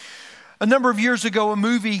A number of years ago, a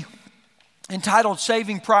movie entitled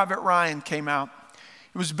Saving Private Ryan came out.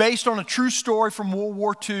 It was based on a true story from World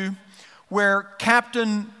War II where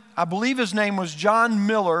Captain, I believe his name was John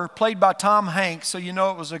Miller, played by Tom Hanks, so you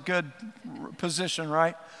know it was a good position,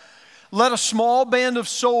 right? Led a small band of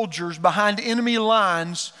soldiers behind enemy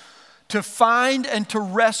lines to find and to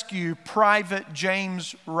rescue Private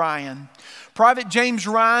James Ryan. Private James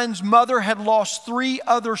Ryan's mother had lost 3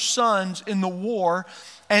 other sons in the war,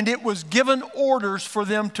 and it was given orders for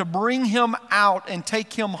them to bring him out and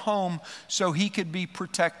take him home so he could be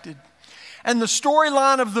protected. And the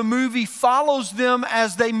storyline of the movie follows them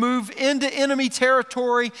as they move into enemy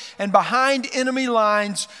territory and behind enemy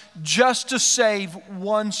lines just to save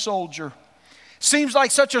one soldier. Seems like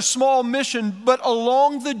such a small mission, but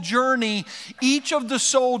along the journey, each of the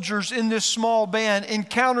soldiers in this small band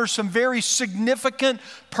encounters some very significant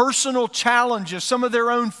personal challenges, some of their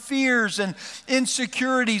own fears and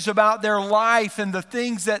insecurities about their life, and the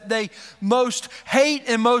things that they most hate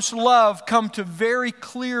and most love come to very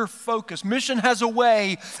clear focus. Mission has a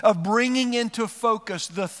way of bringing into focus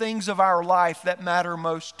the things of our life that matter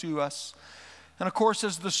most to us. And of course,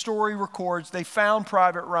 as the story records, they found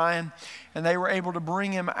Private Ryan and they were able to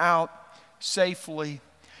bring him out safely.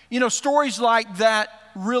 You know, stories like that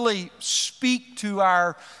really speak to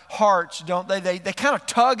our hearts, don't they? They kind of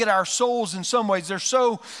tug at our souls in some ways. They're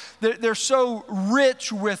so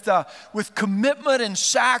rich with commitment and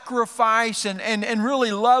sacrifice and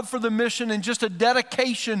really love for the mission and just a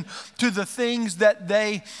dedication to the things that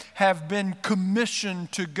they have been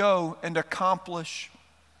commissioned to go and accomplish.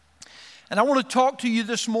 And I want to talk to you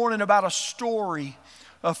this morning about a story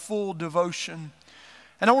of full devotion.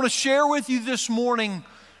 And I want to share with you this morning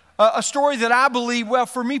a story that I believe, well,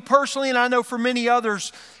 for me personally, and I know for many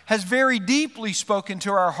others, has very deeply spoken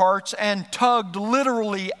to our hearts and tugged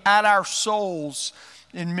literally at our souls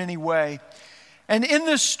in many ways. And in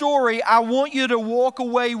this story, I want you to walk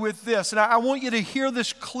away with this. And I want you to hear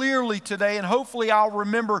this clearly today. And hopefully I'll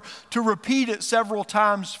remember to repeat it several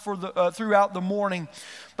times throughout the morning.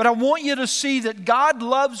 But I want you to see that God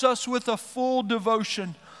loves us with a full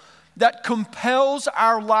devotion that compels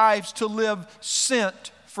our lives to live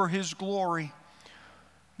sent for His glory.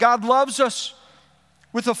 God loves us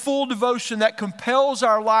with a full devotion that compels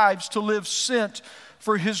our lives to live sent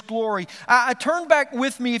for His glory. I turn back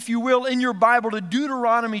with me, if you will, in your Bible to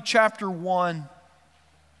Deuteronomy chapter 1.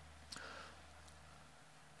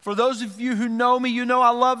 For those of you who know me, you know I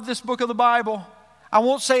love this book of the Bible. I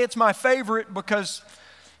won't say it's my favorite because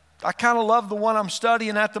I kind of love the one I'm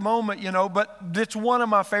studying at the moment, but it's one of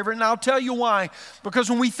my favorite. And I'll tell you why. Because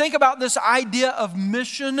when we think about this idea of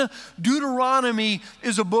mission, Deuteronomy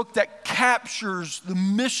is a book that captures the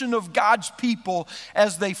mission of God's people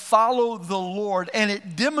as they follow the Lord. And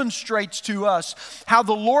it demonstrates to us how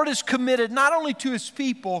the Lord is committed not only to His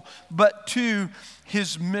people, but to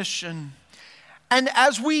His mission. And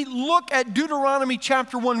as we look at Deuteronomy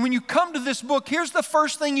chapter 1, when you come to this book, here's the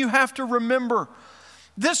first thing you have to remember.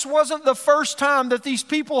 This wasn't the first time that these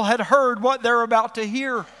people had heard what they're about to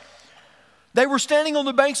hear. They were standing on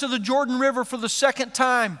the banks of the Jordan River for the second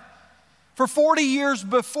time. For 40 years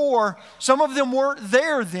before, some of them weren't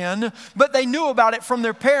there then, but they knew about it from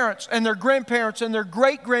their parents and their grandparents and their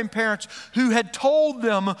great-grandparents who had told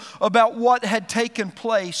them about what had taken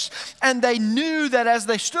place. And they knew that as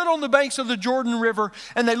they stood on the banks of the Jordan River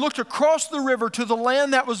and they looked across the river to the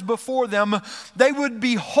land that was before them, they would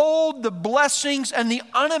behold the blessings and the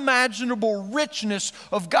unimaginable richness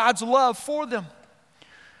of God's love for them.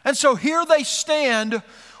 And so here they stand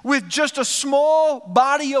with just a small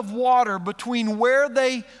body of water between where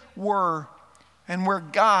they were and where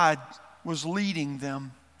God was leading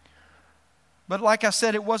them. But like I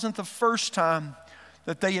said, it wasn't the first time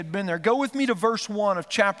that they had been there. Go with me to verse 1 of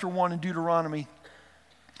chapter 1 in Deuteronomy.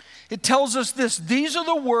 It tells us this: these are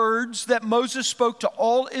the words that Moses spoke to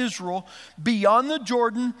all Israel beyond the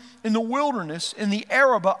Jordan in the wilderness in the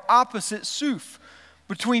Arabah opposite Suf,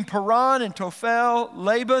 between Paran and Tophel,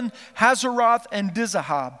 Laban, Hazeroth, and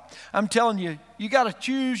Dizahab. I'm telling you, you got to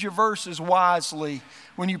choose your verses wisely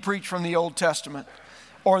when you preach from the Old Testament.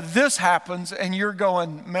 Or this happens and you're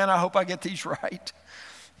going, man, I hope I get these right.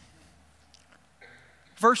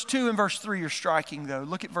 Verse 2 and verse 3 are striking though.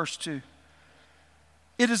 Look at verse 2.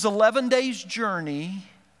 It is 11 days' journey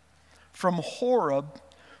from Horeb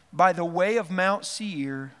by the way of Mount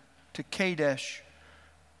Seir to Kadesh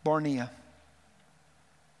Barnea.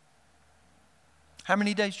 How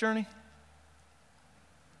many days' journey?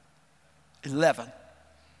 11.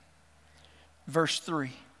 Verse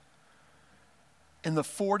 3. In the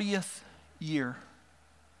 40th year.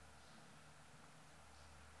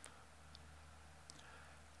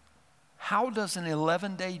 how does an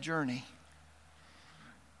 11-day journey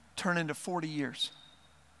turn into 40 years?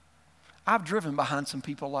 I've driven behind some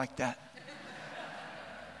people like that.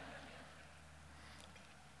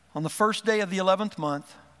 On the first day of the 11th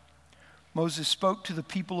month, Moses spoke to the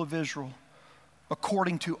people of Israel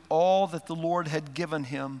according to all that the Lord had given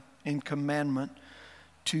him in commandment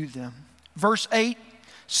to them. Verse 8,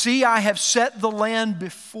 see, I have set the land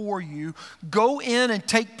before you. Go in and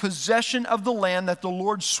take possession of the land that the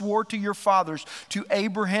Lord swore to your fathers, to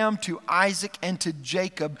Abraham, to Isaac, and to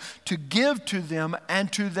Jacob, to give to them and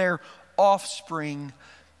to their offspring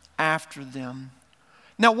after them.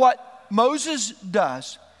 Now, what Moses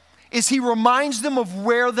does is he reminds them of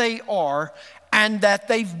where they are and that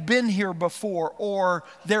they've been here before, or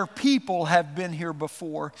their people have been here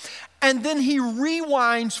before. And then he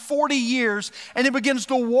rewinds 40 years and he begins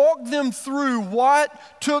to walk them through what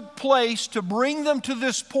took place to bring them to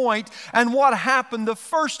this point and what happened the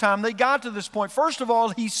first time they got to this point. First of all,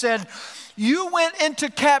 he said, you went into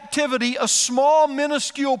captivity a small,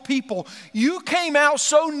 minuscule people. You came out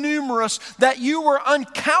so numerous that you were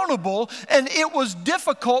uncountable and it was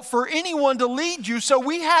difficult for anyone to lead you. So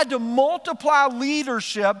we had to multiply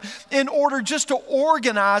leadership in order just to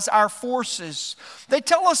organize our forces. They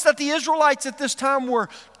tell us that the Israelites at this time were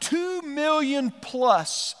 2 million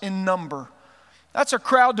plus in number. That's a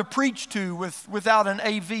crowd to preach to without an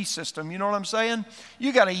AV system. You know what I'm saying?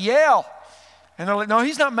 You got to yell. And they're like, no,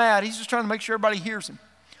 he's not mad. He's just trying to make sure everybody hears him.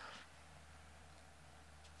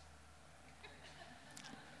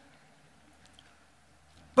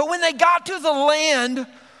 But when they got to the land,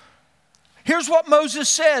 here's what Moses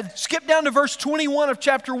said. Skip down to verse 21 of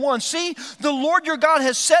chapter 1. See, the Lord your God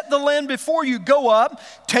has set the land before you. Go up,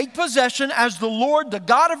 take possession as the Lord, the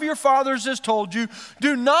God of your fathers, has told you.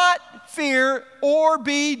 Do not fear or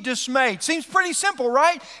be dismayed. Seems pretty simple,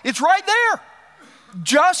 right? It's right there.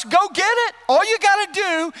 Just go get it. All you got to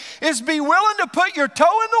do is be willing to put your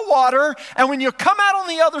toe in the water, and when you come out on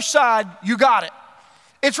the other side, you got it.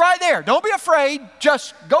 It's right there. Don't be afraid.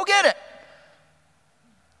 Just go get it.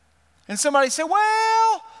 And somebody said,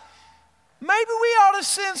 well, maybe we ought to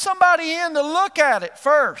send somebody in to look at it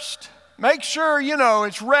first. Make sure,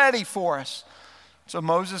 it's ready for us. So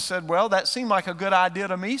Moses said, well, that seemed like a good idea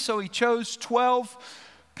to me. So he chose 12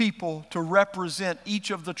 people to represent each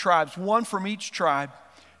of the tribes, one from each tribe.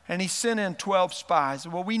 And he sent in 12 spies.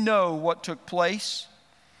 Well, we know what took place.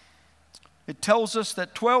 It tells us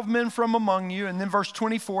that 12 men from among you, and then verse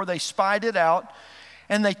 24, they spied it out.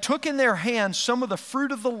 And they took in their hands some of the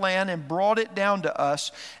fruit of the land and brought it down to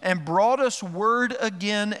us and brought us word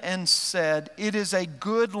again and said, it is a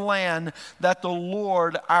good land that the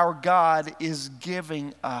Lord our God is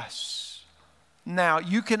giving us. Now,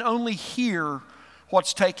 you can only hear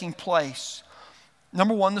what's taking place.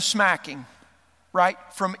 Number one, the smacking, right?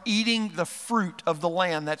 From eating the fruit of the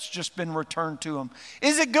land that's just been returned to them.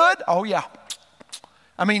 Is it good? Oh, yeah.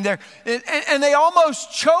 I mean, and they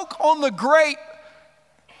almost choke on the grape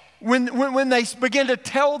when they begin to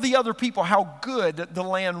tell the other people how good the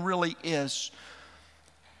land really is.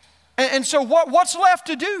 And so what's left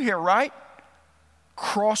to do here, right?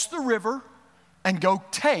 Cross the river and go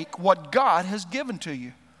take what God has given to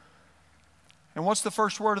you. And what's the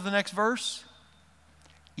first word of the next verse?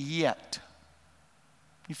 Yet.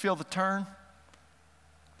 You feel the turn?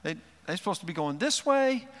 They're supposed to be going this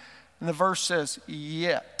way, and the verse says,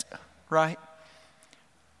 yet, right?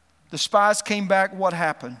 The spies came back. What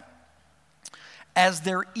happened? As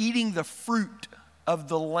they're eating the fruit of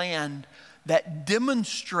the land that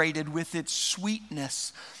demonstrated with its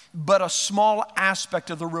sweetness, but a small aspect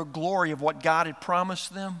of the real glory of what God had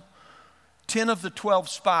promised them, 10 of the 12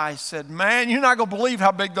 spies said, man, you're not going to believe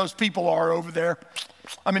how big those people are over there.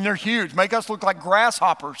 I mean, they're huge. Make us look like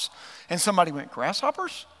grasshoppers. And somebody went,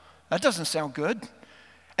 grasshoppers? That doesn't sound good.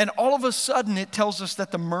 And all of a sudden, it tells us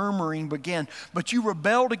that the murmuring began. But you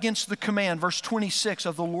rebelled against the command, verse 26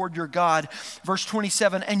 of the Lord your God. Verse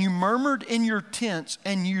 27, and you murmured in your tents,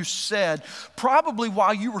 and you said, probably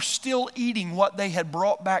while you were still eating what they had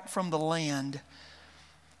brought back from the land,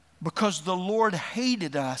 because the Lord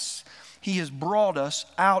hated us, he has brought us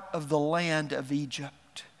out of the land of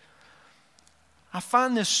Egypt. I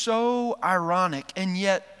find this so ironic and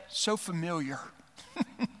yet so familiar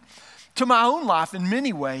to my own life in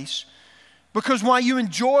many ways. Because while you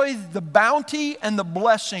enjoy the bounty and the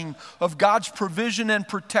blessing of God's provision and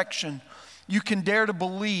protection, you can dare to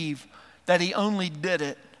believe that he only did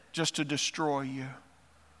it just to destroy you.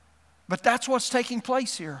 But that's what's taking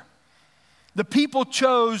place here. The people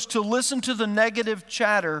chose to listen to the negative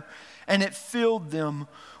chatter, and it filled them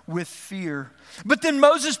with fear. But then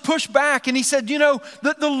Moses pushed back and he said,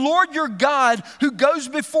 the Lord your God who goes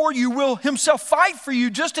before you will himself fight for you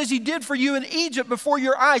just as he did for you in Egypt before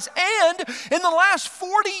your eyes. And in the last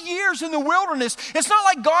 40 years in the wilderness, it's not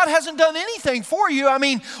like God hasn't done anything for you. I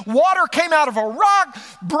mean, water came out of a rock,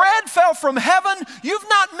 bread fell from heaven. You've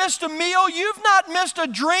not missed a meal. You've not missed a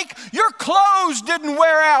drink. Your clothes didn't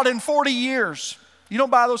wear out in 40 years. You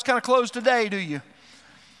don't buy those kind of clothes today, do you?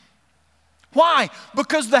 Why?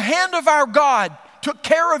 Because the hand of our God took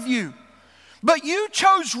care of you. But you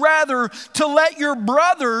chose rather to let your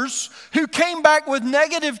brothers who came back with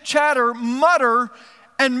negative chatter mutter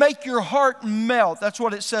and make your heart melt. That's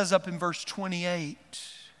what it says up in verse 28.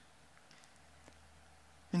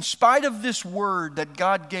 In spite of this word that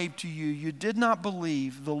God gave to you, you did not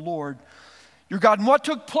believe the Lord your God. And what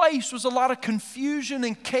took place was a lot of confusion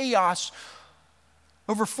and chaos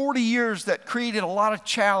over 40 years that created a lot of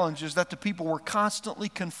challenges that the people were constantly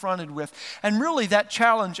confronted with. And really that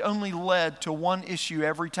challenge only led to one issue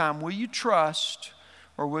every time. Will you trust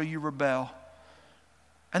or will you rebel?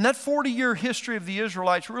 And that 40-year history of the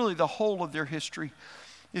Israelites, really the whole of their history,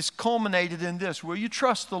 is culminated in this. Will you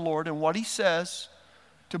trust the Lord and what he says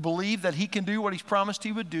to believe that he can do what he's promised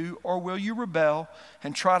he would do, or will you rebel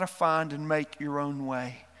and try to find and make your own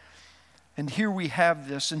way? And here we have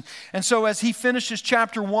this. And so as he finishes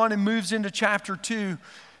chapter 1 and moves into chapter 2,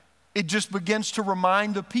 it just begins to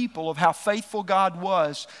remind the people of how faithful God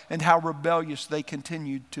was and how rebellious they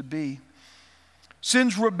continued to be.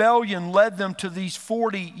 Sin's rebellion led them to these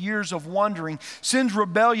 40 years of wandering. Sin's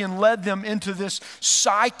rebellion led them into this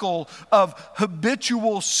cycle of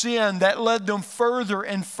habitual sin that led them further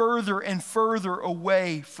and further and further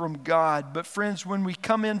away from God. But friends, when we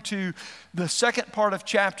come into the second part of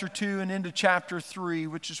chapter 2 and into chapter 3,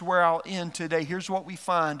 which is where I'll end today, here's what we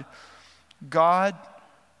find. God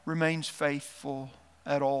remains faithful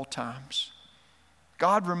at all times.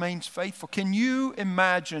 God remains faithful. Can you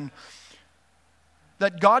imagine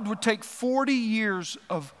that God would take 40 years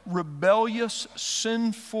of rebellious,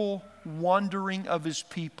 sinful wandering of his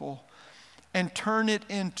people and turn it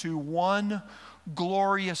into one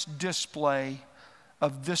glorious display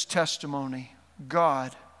of this testimony?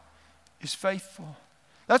 God is faithful.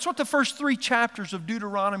 That's what the first 3 chapters of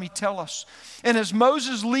Deuteronomy tell us. And as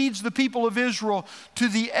Moses leads the people of Israel to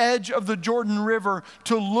the edge of the Jordan River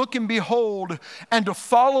to look and behold and to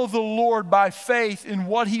follow the Lord by faith in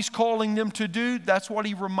what he's calling them to do, that's what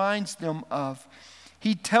he reminds them of.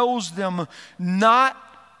 He tells them not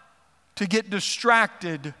to get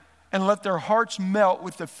distracted and let their hearts melt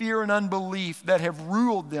with the fear and unbelief that have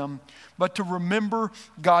ruled them, but to remember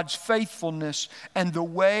God's faithfulness and the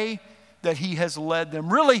way that he has led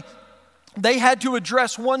them. Really, they had to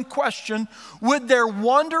address one question. Would their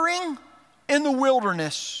wandering in the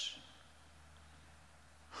wilderness,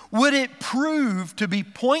 would it prove to be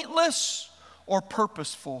pointless or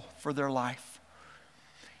purposeful for their life?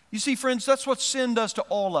 You see, friends, that's what sin does to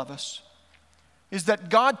all of us, is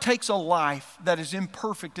that God takes a life that is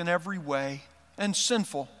imperfect in every way and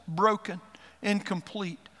sinful, broken,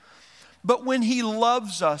 incomplete. But when he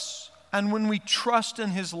loves us, and when we trust in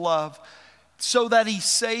his love so that he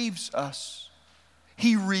saves us,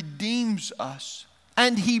 he redeems us,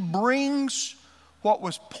 and he brings what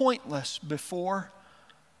was pointless before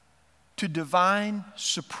to divine,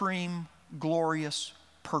 supreme, glorious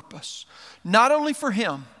purpose. Not only for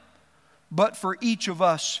him, but for each of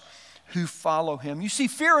us who follow him. You see,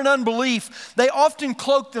 fear and unbelief, they often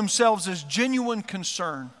cloak themselves as genuine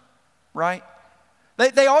concern, right?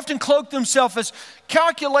 They often cloak themselves as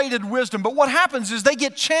calculated wisdom, but what happens is they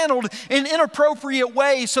get channeled in inappropriate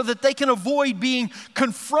ways so that they can avoid being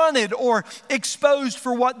confronted or exposed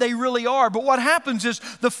for what they really are. But what happens is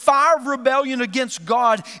the fire of rebellion against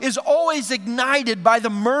God is always ignited by the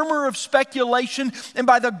murmur of speculation and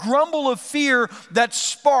by the grumble of fear that's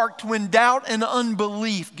sparked when doubt and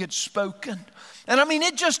unbelief get spoken. And I mean,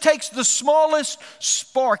 it just takes the smallest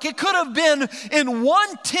spark. It could have been in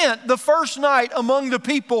one tent the first night among the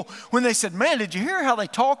people when they said, man, did you hear how they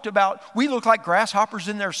talked about we look like grasshoppers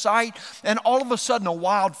in their sight? And all of a sudden a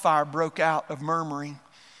wildfire broke out of murmuring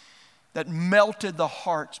that melted the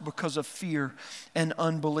hearts because of fear and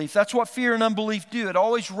unbelief. That's what fear and unbelief do. It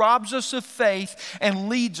always robs us of faith and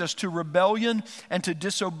leads us to rebellion and to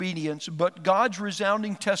disobedience. But God's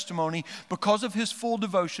resounding testimony, because of his full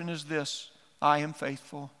devotion, is this: I am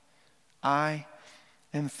faithful. I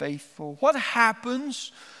am faithful. What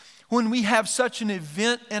happens when we have such an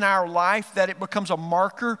event in our life that it becomes a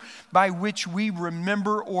marker by which we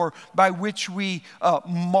remember or by which we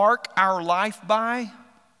mark our life by?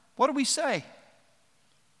 What do we say?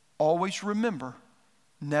 Always remember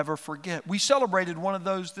never forget. We celebrated one of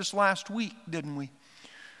those this last week, didn't we?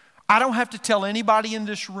 I don't have to tell anybody in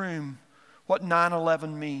this room what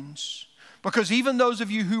 9/11 means, because even those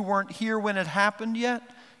of you who weren't here when it happened yet,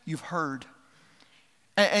 you've heard.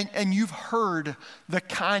 And you've heard the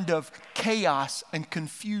kind of chaos and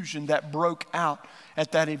confusion that broke out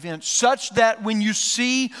at that event, such that when you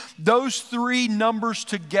see those three numbers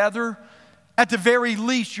together, at the very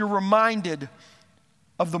least, you're reminded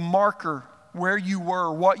of the marker where you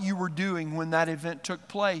were, what you were doing when that event took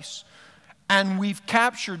place. And we've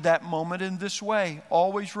captured that moment in this way.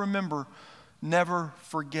 Always remember, never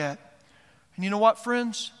forget. And you know what,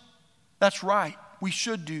 friends? That's right. We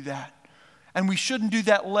should do that. And we shouldn't do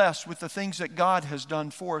that less with the things that God has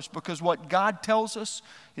done for us, because what God tells us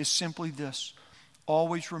is simply this: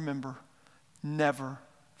 always remember, never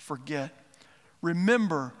forget.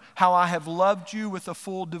 Remember how I have loved you with a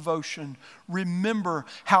full devotion. Remember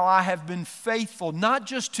how I have been faithful, not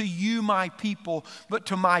just to you, my people, but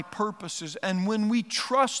to my purposes. And when we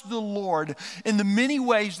trust the Lord in the many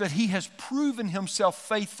ways that He has proven Himself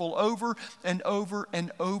faithful over and over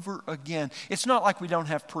and over again, it's not like we don't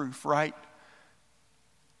have proof, right?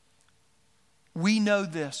 We know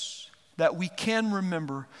this, that we can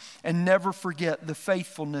remember and never forget the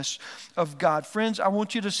faithfulness of God. Friends, I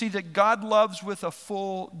want you to see that God loves with a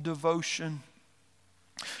full devotion.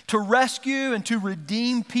 To rescue and to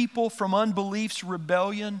redeem people from unbelief's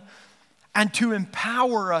rebellion, and to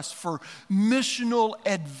empower us for missional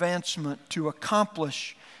advancement to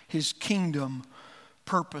accomplish His kingdom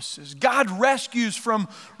purposes. God rescues from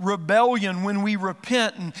rebellion when we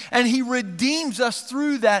repent, and He redeems us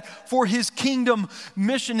through that for His kingdom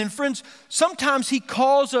mission. And friends, sometimes He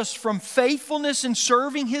calls us from faithfulness in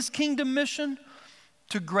serving His kingdom mission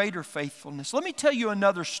to greater faithfulness. Let me tell you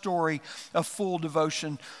another story of full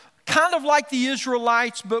devotion, kind of like the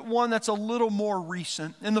Israelites, but one that's a little more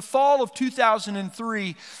recent. In the fall of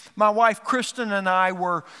 2003, my wife Kristen and I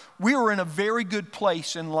were in a very good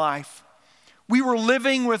place in life. We were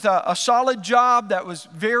living with a solid job that was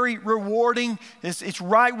very rewarding. It's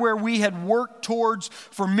right where we had worked towards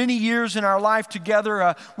for many years in our life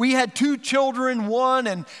together. We had 2 children, 1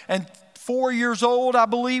 and 4 years old, I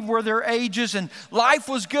believe, were their ages. And life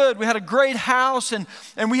was good. We had a great house and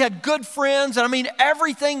we had good friends. And I mean,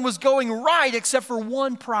 everything was going right except for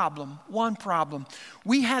one problem.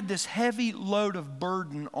 We had this heavy load of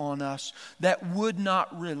burden on us that would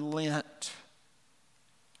not relent.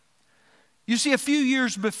 You see, a few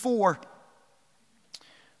years before,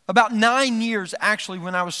 about 9 years actually,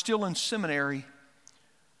 when I was still in seminary,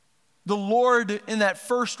 the Lord, in that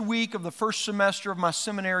first week of the first semester of my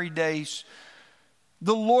seminary days,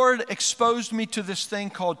 the Lord exposed me to this thing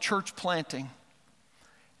called church planting.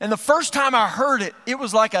 And the first time I heard it, it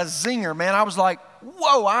was like a zinger, man. I was like,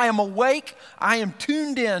 whoa, I am awake. I am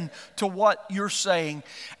tuned in to what you're saying.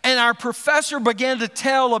 And our professor began to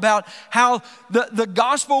tell about how the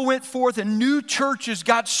gospel went forth and new churches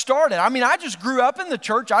got started. I mean, I just grew up in the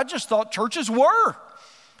church. I just thought churches were.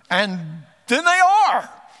 And then they are.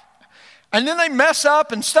 And then they mess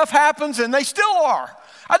up and stuff happens and they still are.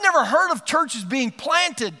 I'd never heard of churches being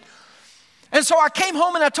planted. And so I came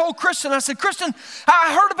home and I told Kristen, I said, Kristen,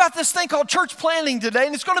 I heard about this thing called church planting today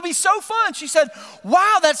and it's going to be so fun. She said,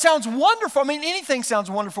 wow, that sounds wonderful. I mean, anything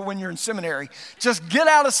sounds wonderful when you're in seminary. Just get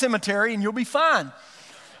out of cemetery and you'll be fine.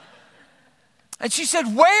 And she said,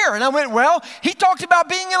 where? And I went, well, he talked about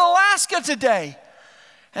being in Alaska today.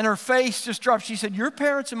 And her face just dropped. She said, your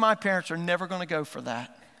parents and my parents are never going to go for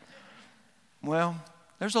that. Well,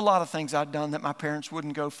 there's a lot of things I've done that my parents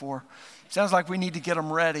wouldn't go for. Sounds like we need to get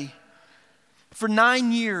them ready. For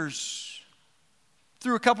 9 years,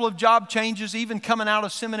 through a couple of job changes, even coming out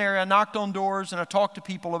of seminary, I knocked on doors and I talked to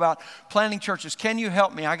people about planting churches. Can you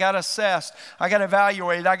help me? I got assessed. I got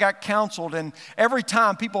evaluated. I got counseled. And every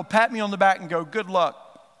time people pat me on the back and go, good luck.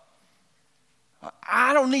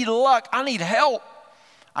 I don't need luck. I need help.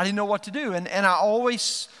 I didn't know what to do. And I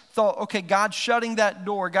always thought, okay, God's shutting that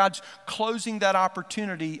door. God's closing that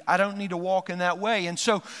opportunity. I don't need to walk in that way. And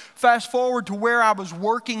so fast forward to where I was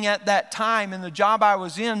working at that time and the job I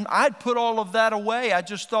was in, I'd put all of that away. I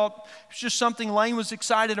just thought it was just something Lane was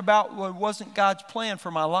excited about. Well, it wasn't God's plan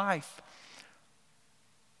for my life.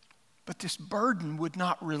 But this burden would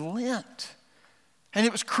not relent. And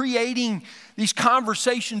it was creating these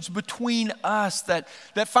conversations between us that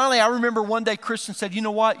finally I remember one day Kristen said, you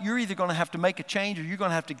know what, you're either going to have to make a change or you're going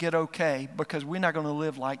to have to get okay because we're not going to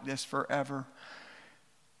live like this forever.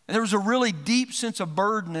 And there was a really deep sense of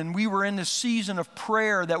burden, and we were in this season of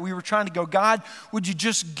prayer that we were trying to go, God, would you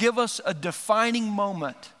just give us a defining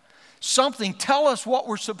moment? Something, tell us what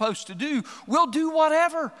we're supposed to do. We'll do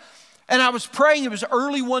whatever. And I was praying. It was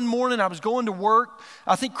early one morning. I was going to work.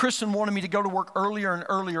 I think Kristen wanted me to go to work earlier and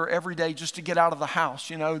earlier every day just to get out of the house.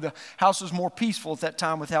 You know, the house was more peaceful at that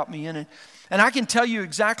time without me in it. And I can tell you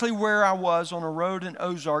exactly where I was on a road in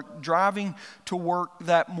Ozark driving to work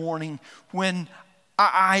that morning when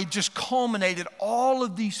I just culminated all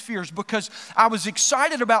of these fears, because I was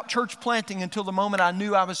excited about church planting until the moment I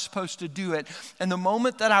knew I was supposed to do it. And the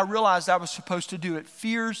moment that I realized I was supposed to do it,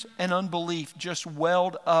 fears and unbelief just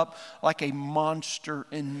welled up like a monster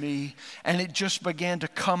in me. And it just began to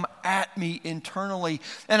come at me internally.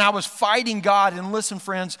 And I was fighting God. And listen,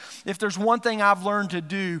 friends, if there's one thing I've learned to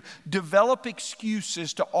do, develop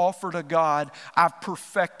excuses to offer to God. I've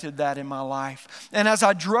perfected that in my life. And as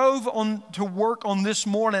I drove on to work on this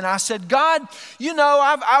morning, I said, God, you know,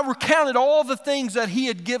 I recounted all the things that He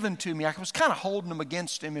had given to me. I was kind of holding them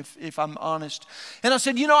against Him, if I'm honest. And I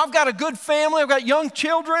said, you know, I've got a good family. I've got young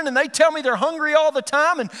children, and they tell me they're hungry all the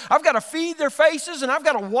time, and I've got to feed their faces, and I've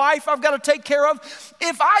got a wife I've got to take care of.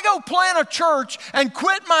 If I go plant a church and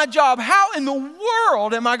quit my job, how in the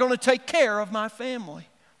world am I going to take care of my family?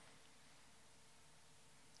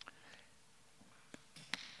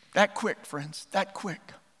 That quick, friends, that quick.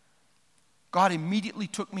 God immediately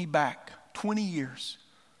took me back 20 years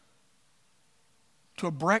to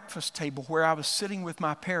a breakfast table where I was sitting with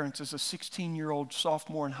my parents as a 16-year-old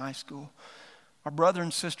sophomore in high school. My brother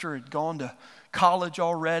and sister had gone to college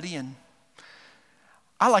already, and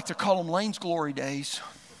I like to call them Lane's glory days.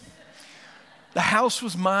 The house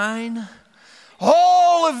was mine.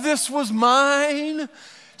 All of this was mine.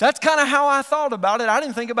 That's kind of how I thought about it. I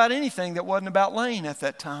didn't think about anything that wasn't about Lane at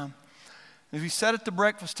that time. As we sat at the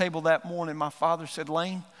breakfast table that morning, my father said,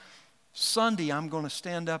 Lane, Sunday I'm going to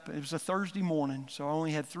stand up. It was a Thursday morning, so I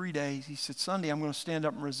only had 3 days. He said, Sunday I'm going to stand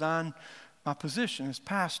up and resign my position as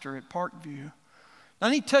pastor at Parkview. Now,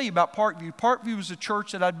 I need to tell you about Parkview. Parkview was a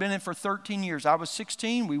church that I'd been in for 13 years. I was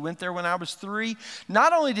 16. We went there when I was 3.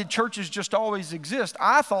 Not only did churches just always exist,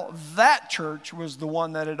 I thought that church was the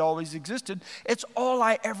one that had always existed. It's all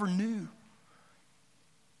I ever knew.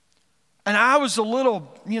 And I was a little,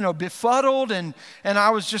 befuddled, and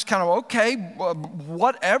I was just kind of, okay,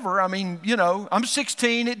 whatever. I mean, I'm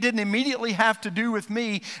 16. It didn't immediately have to do with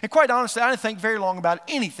me. And quite honestly, I didn't think very long about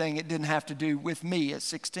anything it didn't have to do with me at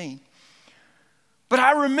 16. But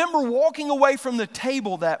I remember walking away from the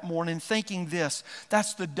table that morning thinking this,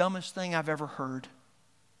 that's the dumbest thing I've ever heard.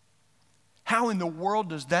 How in the world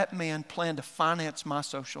does that man plan to finance my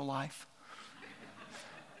social life?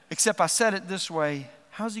 Except I said it this way,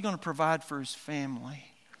 how's he going to provide for his family?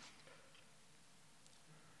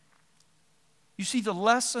 You see, the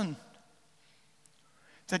lesson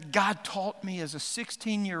that God taught me as a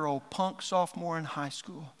 16-year-old punk sophomore in high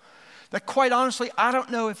school, that quite honestly, I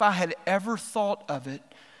don't know if I had ever thought of it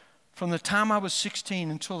from the time I was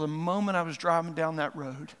 16 until the moment I was driving down that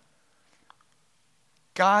road.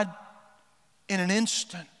 God, in an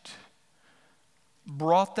instant,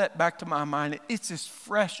 brought that back to my mind. It's as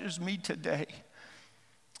fresh as me today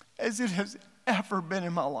as it has ever been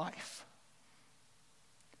in my life.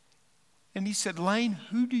 And He said, Lane,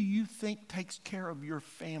 who do you think takes care of your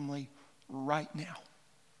family right now?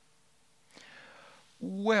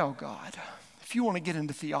 Well, God, if you want to get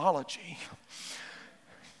into theology,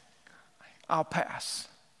 I'll pass.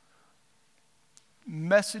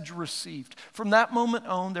 Message received. From that moment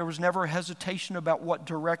on, there was never a hesitation about what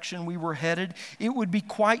direction we were headed. It would be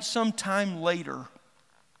quite some time later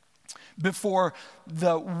before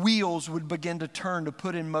the wheels would begin to turn to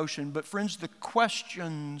put in motion. But friends, the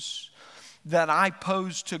questions that I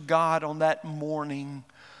posed to God on that morning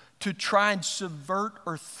to try and subvert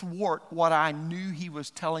or thwart what I knew He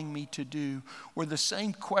was telling me to do were the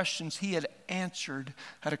same questions He had answered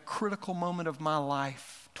at a critical moment of my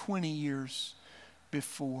life 20 years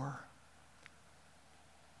before.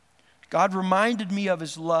 God reminded me of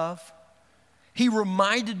His love. He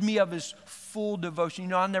reminded me of His full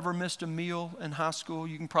devotion. I never missed a meal in high school.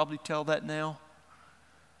 You can probably tell that now.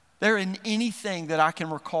 There isn't anything that I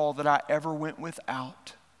can recall that I ever went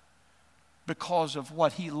without because of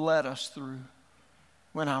what He led us through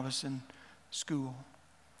when I was in school.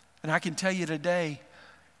 And I can tell you today,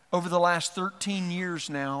 over the last 13 years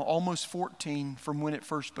now, almost 14 from when it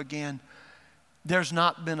first began, there's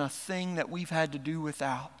not been a thing that we've had to do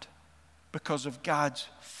without because of God's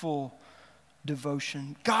full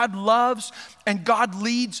devotion. God loves and God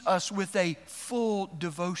leads us with a full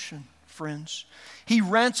devotion, friends. He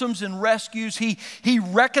ransoms and rescues. He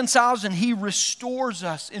reconciles and He restores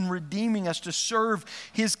us in redeeming us to serve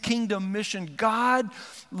His kingdom mission. God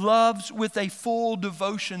loves with a full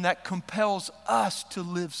devotion that compels us to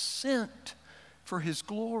live sent for His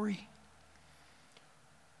glory.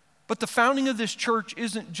 But the founding of this church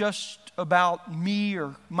isn't just about me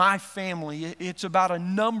or my family. It's about a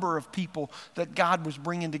number of people that God was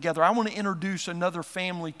bringing together. I want to introduce another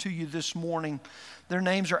family to you this morning. Their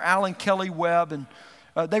names are Al and Kelly Webb, and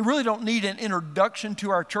they really don't need an introduction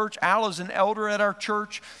to our church. Al is an elder at our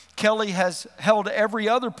church. Kelly has held every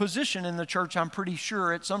other position in the church, I'm pretty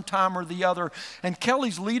sure, at some time or the other. And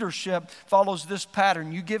Kelly's leadership follows this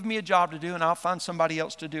pattern. You give me a job to do, and I'll find somebody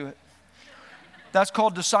else to do it. That's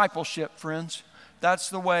called discipleship, friends. That's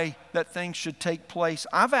the way that things should take place.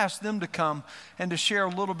 I've asked them to come and to share a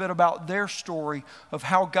little bit about their story of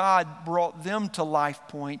how God brought them to Life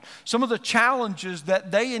Point, some of the challenges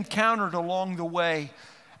that they encountered along the way,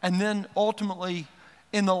 and then ultimately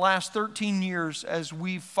in the last 13 years as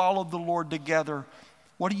we've followed the Lord together,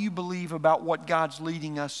 what do you believe about what God's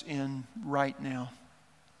leading us in right now?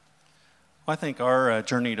 I think our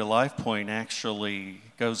journey to Life Point actually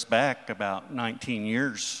goes back about 19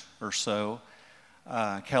 years or so.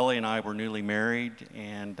 Kelly and I were newly married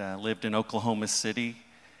and lived in Oklahoma City.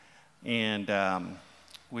 And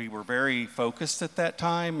we were very focused at that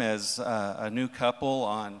time as a new couple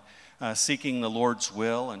on seeking the Lord's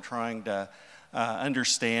will and trying to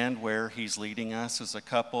understand where He's leading us as a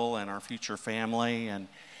couple and our future family. And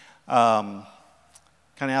kind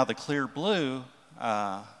of out of the clear blue,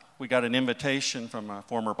 we got an invitation from a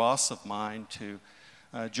former boss of mine to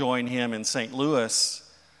join him in St. Louis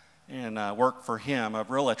and work for him. A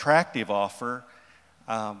real attractive offer,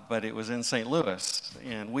 but it was in St. Louis.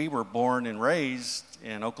 And we were born and raised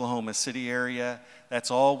in Oklahoma City area.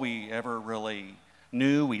 That's all we ever really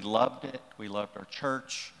knew. We loved it. We loved our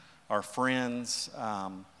church, our friends.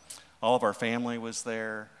 All of our family was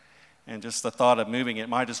there. And just the thought of moving, it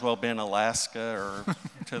might as well have been Alaska or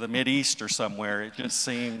to the Mideast or somewhere. It just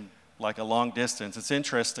seemed like a long distance. It's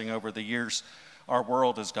interesting, over the years, our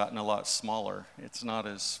world has gotten a lot smaller. It's not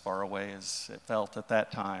as far away as it felt at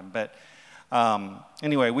that time. But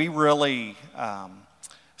anyway, we really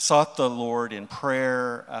sought the Lord in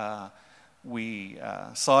prayer. We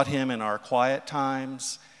sought Him in our quiet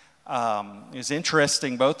times. It was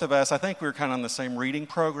interesting, both of us, I think we were kind of on the same reading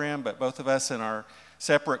program, but both of us in our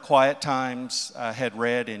separate quiet times had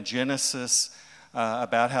read in Genesis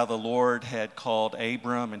about how the Lord had called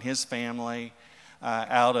Abram and his family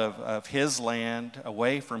out of his land,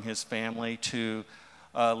 away from his family, to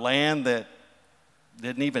a land that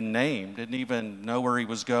didn't even know where he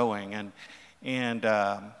was going. And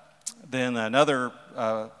then another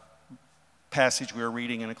passage we were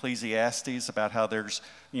reading in Ecclesiastes about how there's,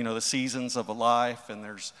 the seasons of a life, and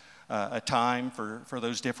there's a time for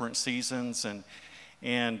those different seasons.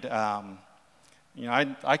 And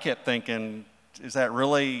I kept thinking, is that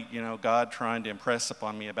really, God trying to impress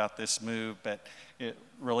upon me about this move? But it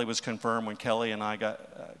really was confirmed when Kelly and I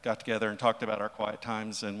got together and talked about our quiet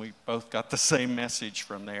times, and we both got the same message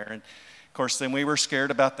from there. And of course, then we were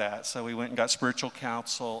scared about that, so we went and got spiritual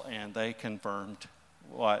counsel, and they confirmed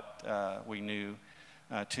what we knew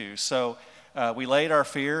too. So we laid our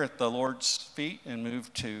fear at the Lord's feet and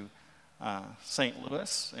moved to St.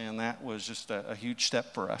 Louis, and that was just a huge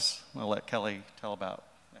step for us. I'll let Kelly tell about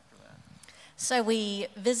after that. So we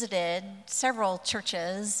visited several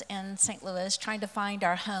churches in St. Louis trying to find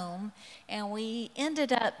our home, and we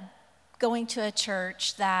ended up going to a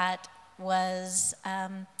church that was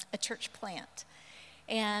a church plant.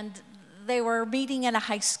 And they were meeting in a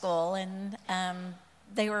high school, and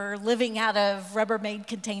they were living out of Rubbermaid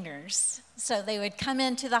containers. So they would come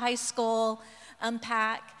into the high school,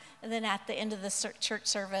 unpack, and then at the end of the church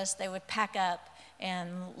service, they would pack up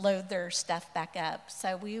and load their stuff back up.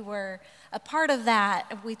 So we were a part of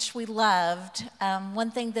that, which we loved.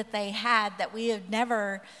 One thing that they had that we had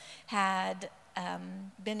never had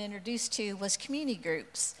been introduced to was community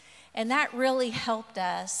groups. And that really helped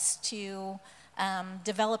us to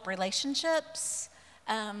develop relationships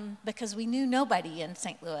because we knew nobody in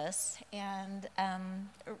St. Louis, and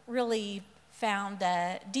really found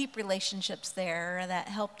deep relationships there that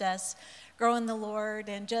helped us grow in the Lord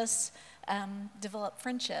and just develop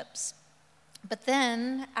friendships. But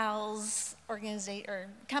then Al's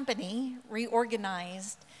company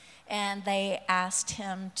reorganized, and they asked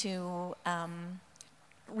him to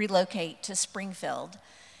relocate to Springfield.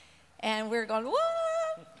 And we were going, what?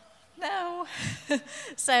 No.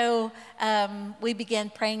 So we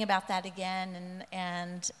began praying about that again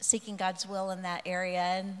and seeking God's will in that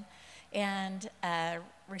area and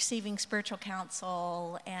receiving spiritual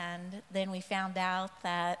counsel. And then we found out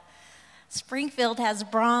that Springfield has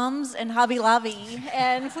Brahms and Hobby Lobby,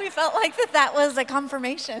 and we felt like that was a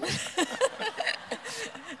confirmation.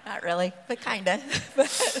 Not really, but kind of.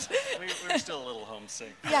 But We're still a little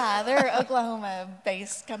homesick. yeah, they're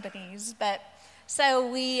Oklahoma-based companies. But so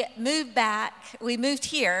we moved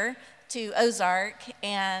here to Ozark,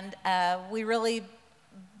 and we really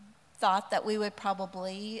thought that we would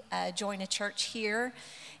probably join a church here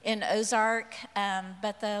in Ozark,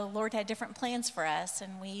 but the Lord had different plans for us,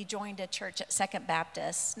 and we joined a church at Second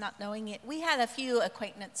Baptist, not knowing it. We had a few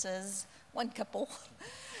acquaintances, one couple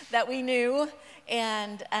that we knew,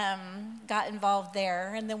 and got involved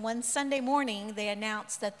there. And then one Sunday morning, they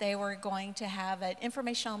announced that they were going to have an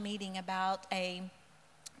informational meeting about a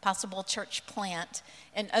possible church plant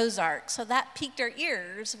in Ozark. So that piqued our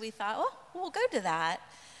ears. We thought, oh, we'll go to that.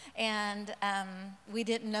 And we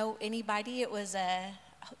didn't know anybody. It was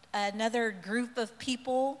another group of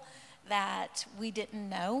people that we didn't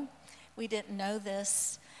know. We didn't know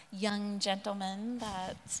this young gentleman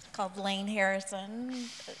that's called Lane Harrison,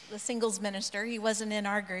 the singles minister. He wasn't in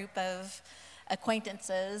our group of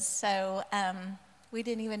acquaintances, so we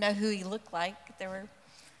didn't even know who he looked like.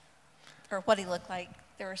 Or what he looked like.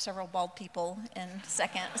 There were several bald people in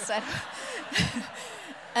second, so.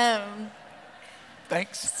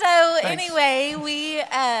 Thanks. So anyway, we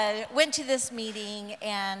went to this meeting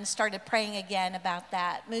and started praying again about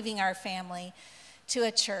that, moving our family to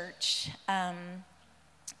a church.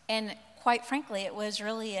 And quite frankly, it was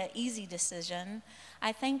really an easy decision.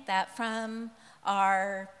 I think that from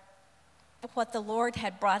what the Lord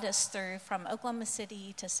had brought us through from Oklahoma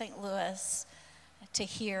City to St. Louis to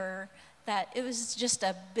here, that it was just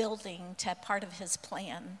a building to part of his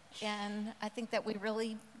plan. And I think that we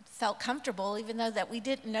really felt comfortable, even though that we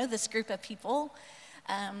didn't know this group of people,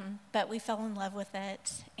 but we fell in love with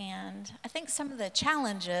it. And I think some of the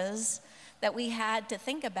challenges that we had to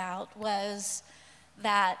think about was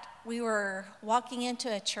that we were walking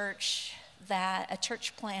into a church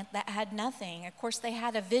plant that had nothing. Of course, they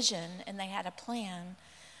had a vision and they had a plan,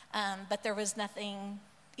 but there was nothing,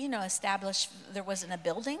 established. There wasn't a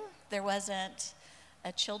building. There wasn't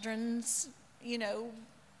a children's,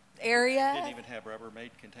 area. Didn't even have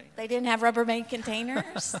Rubbermaid containers. They didn't have Rubbermaid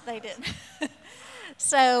containers. They didn't.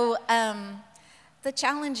 So the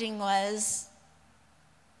challenging was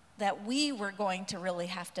that we were going to really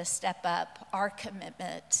have to step up our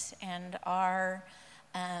commitment and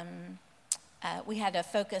we had to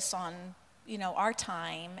focus on, our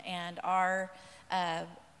time and our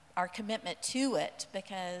commitment to it,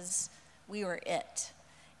 because we were it.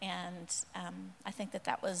 And I think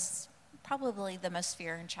that was probably the most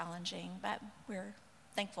fear and challenging, but we're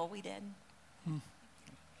thankful we did.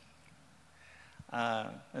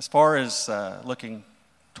 As far as looking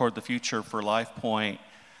toward the future for Life Point,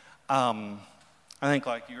 I think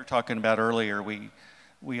like you were talking about earlier,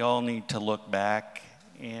 we all need to look back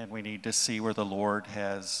and we need to see where the Lord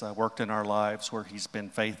has worked in our lives, where he's been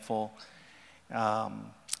faithful.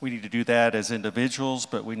 We need to do that as individuals,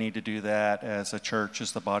 but we need to do that as a church,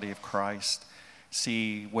 as the body of Christ.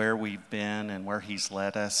 See where we've been and where he's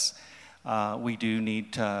led us. We do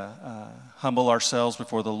need to humble ourselves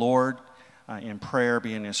before the Lord in prayer,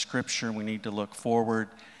 be in his scripture, and we need to look forward.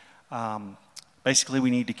 Basically, we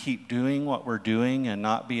need to keep doing what we're doing and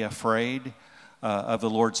not be afraid of the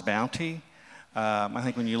Lord's bounty. I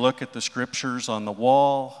think when you look at the scriptures on the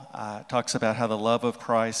wall, it talks about how the love of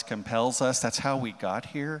Christ compels us. That's how we got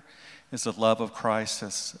here, is the love of Christ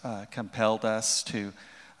has compelled us to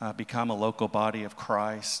become a local body of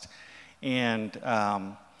Christ. And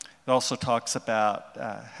it also talks about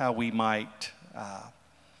how we might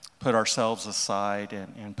put ourselves aside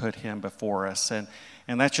and put him before us. And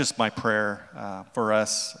that's just my prayer for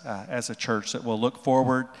us as a church, that we'll look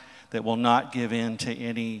forward, that we'll not give in to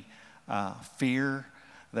any fear,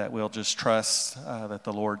 that we'll just trust that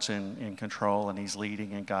the Lord's in control and he's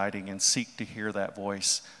leading and guiding, and seek to hear that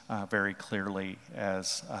voice very clearly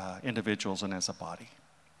as individuals and as a body.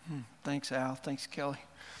 Thanks, Al. Thanks, Kelly.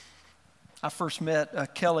 I first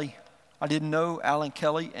met Kelly. I didn't know Alan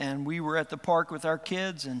Kelly, and we were at the park with our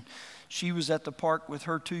kids, and she was at the park with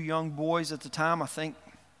her two young boys at the time, I think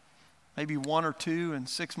maybe 1 or 2 and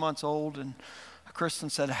 6 months old. And Kristen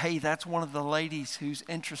said, "Hey, that's one of the ladies who's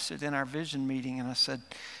interested in our vision meeting." And I said,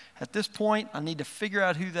 at this point, I need to figure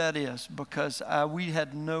out who that is, because we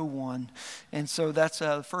had no one. And so that's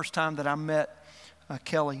the first time that I met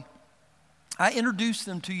Kelly. I introduced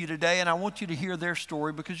them to you today, and I want you to hear their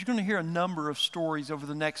story because you're going to hear a number of stories over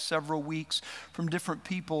the next several weeks from different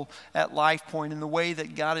people at LifePoint and the way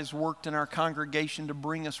that God has worked in our congregation to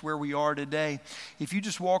bring us where we are today. If you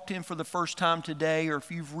just walked in for the first time today, or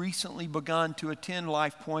if you've recently begun to attend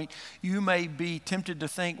LifePoint, you may be tempted to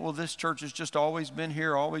think, well, this church has just always been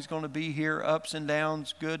here, always going to be here, ups and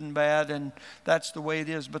downs, good and bad, and that's the way it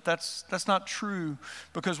is. But that's not true,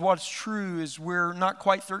 because what's true is we're not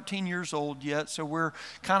quite 13 years old yet, so we're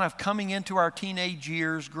kind of coming into our teenage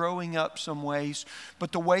years, growing up some ways.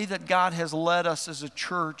 But the way that God has led us as a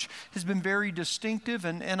church has been very distinctive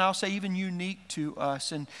and I'll say even unique to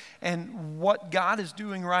us. And what God is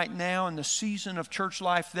doing right now in the season of church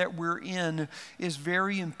life that we're in is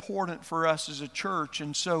very important for us as a church.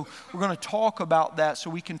 And so we're going to talk about that so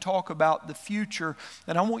we can talk about the future.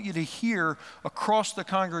 And I want you to hear across the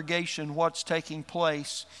congregation what's taking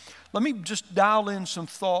place. Let me just dial in some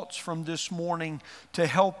thoughts from this morning to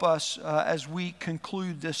help us as we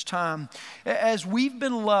conclude this time. As we've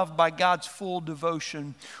been loved by God's full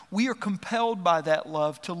devotion, we are compelled by that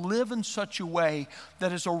love to live in such a way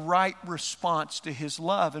that is a right response to His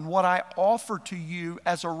love. And what I offer to you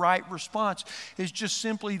as a right response is just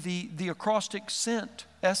simply the acrostic SENT.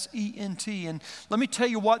 S-E-N-T. And let me tell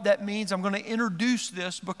you what that means. I'm going to introduce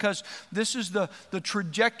this because this is the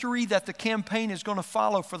trajectory that the campaign is going to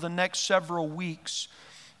follow for the next several weeks.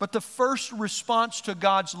 But the first response to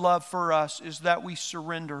God's love for us is that we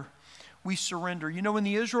surrender. We surrender. You know, when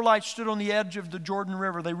the Israelites stood on the edge of the Jordan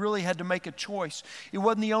River, they really had to make a choice. It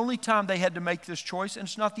wasn't the only time they had to make this choice, and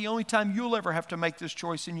it's not the only time you'll ever have to make this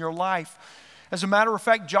choice in your life. As a matter of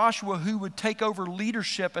fact, Joshua, who would take over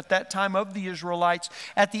leadership at that time of the Israelites,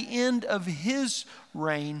 at the end of his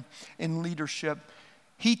reign in leadership,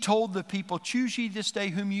 he told the people, "Choose ye this day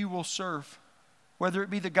whom you will serve, whether it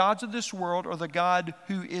be the gods of this world or the God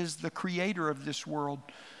who is the creator of this world.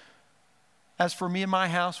 As for me and my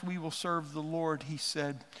house, we will serve the Lord," he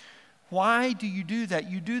said. Why do you do that?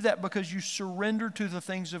 You do that because you surrender to the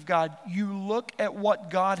things of God. You look at what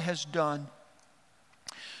God has done.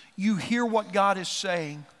 You hear what God is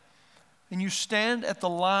saying, and you stand at the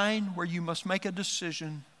line where you must make a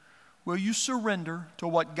decision. Will you surrender to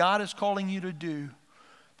what God is calling you to do?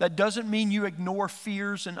 That doesn't mean you ignore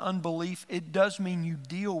fears and unbelief. It does mean you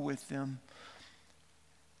deal with them.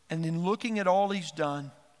 And in looking at all He's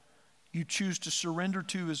done, you choose to surrender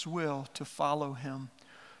to His will, to follow Him.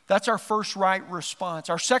 That's our first right response.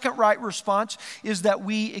 Our second right response is that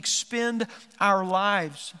we expend our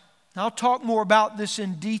lives. I'll talk more about this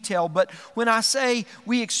in detail, but when I say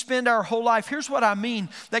we expend our whole life, here's what I mean.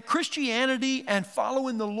 That Christianity and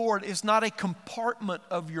following the Lord is not a compartment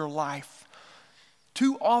of your life.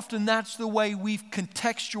 Too often that's the way we've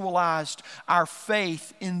contextualized our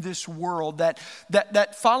faith in this world.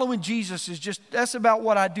 That following Jesus is just, that's about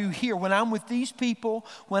what I do here. When I'm with these people,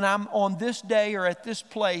 when I'm on this day or at this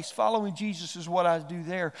place, following Jesus is what I do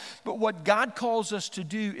there. But what God calls us to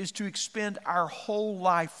do is to expend our whole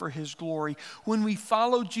life for His glory. When we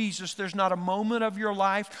follow Jesus, there's not a moment of your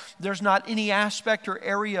life, there's not any aspect or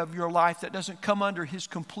area of your life that doesn't come under His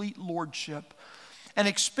complete lordship. And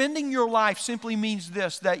expending your life simply means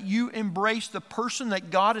this, that you embrace the person that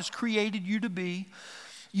God has created you to be.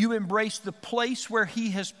 You embrace the place where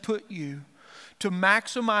He has put you to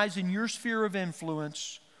maximize in your sphere of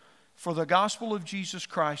influence for the gospel of Jesus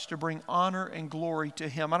Christ, to bring honor and glory to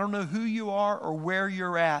Him. I don't know who you are or where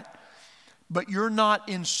you're at, but you're not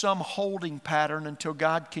in some holding pattern until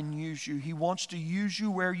God can use you. He wants to use you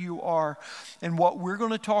where you are. And what we're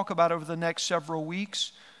going to talk about over the next several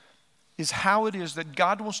weeks is how it is that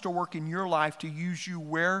God wants to work in your life to use you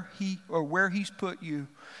where He's put you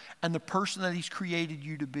and the person that He's created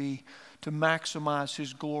you to be, to maximize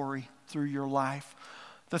His glory through your life.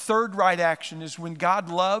 The third right action is when God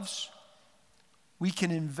loves, we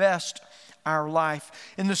can invest our life.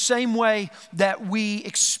 In the same way that we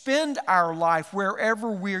expend our life wherever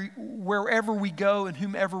we go and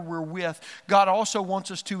whomever we're with, God also wants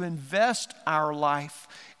us to invest our life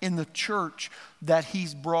in the church that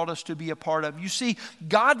He's brought us to be a part of. You see,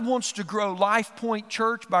 God wants to grow LifePoint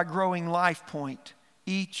Church by growing LifePoint,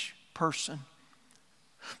 each person.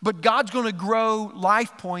 But God's going to grow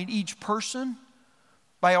LifePoint, each person,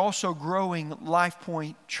 by also growing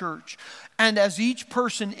LifePoint Church. And as each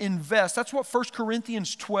person invests, that's what 1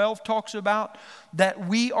 Corinthians 12 talks about, that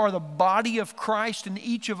we are the body of Christ and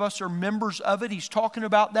each of us are members of it. He's talking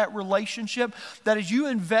about that relationship, that as you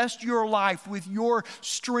invest your life with your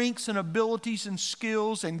strengths and abilities and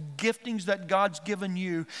skills and giftings that God's given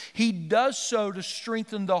you, He does so to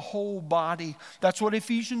strengthen the whole body. That's what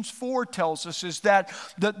Ephesians 4 tells us, is that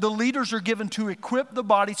the leaders are given to equip the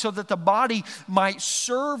body so that the body might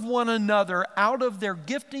serve one another out of their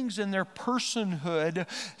giftings and their personhood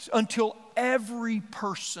until every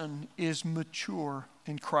person is mature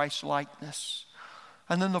in Christ's likeness.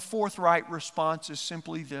 And then the fourth right response is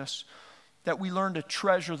simply this, that we learn to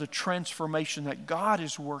treasure the transformation that God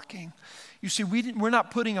is working. You see, we're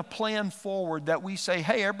not putting a plan forward that we say,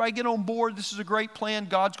 hey, everybody get on board. This is a great plan.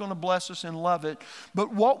 God's going to bless us and love it.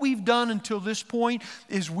 But what we've done until this point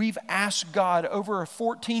is we've asked God over a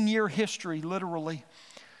 14-year history, literally.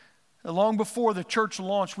 Long before the church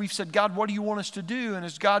launched, we've said, God, what do you want us to do? And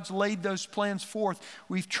as God's laid those plans forth,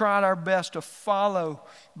 we've tried our best to follow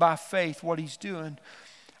by faith what He's doing.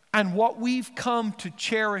 And what we've come to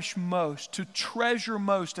cherish most, to treasure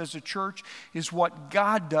most as a church, is what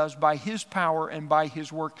God does by His power and by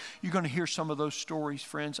His work. You're going to hear some of those stories,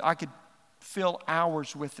 friends. I could fill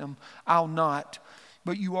hours with them. I'll not.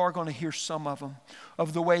 But you are going to hear some of them,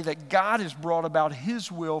 of the way that God has brought about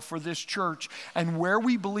His will for this church and where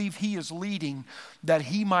we believe He is leading, that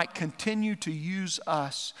He might continue to use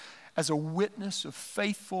us as a witness of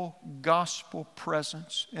faithful gospel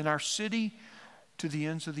presence in our city to the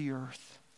ends of the earth.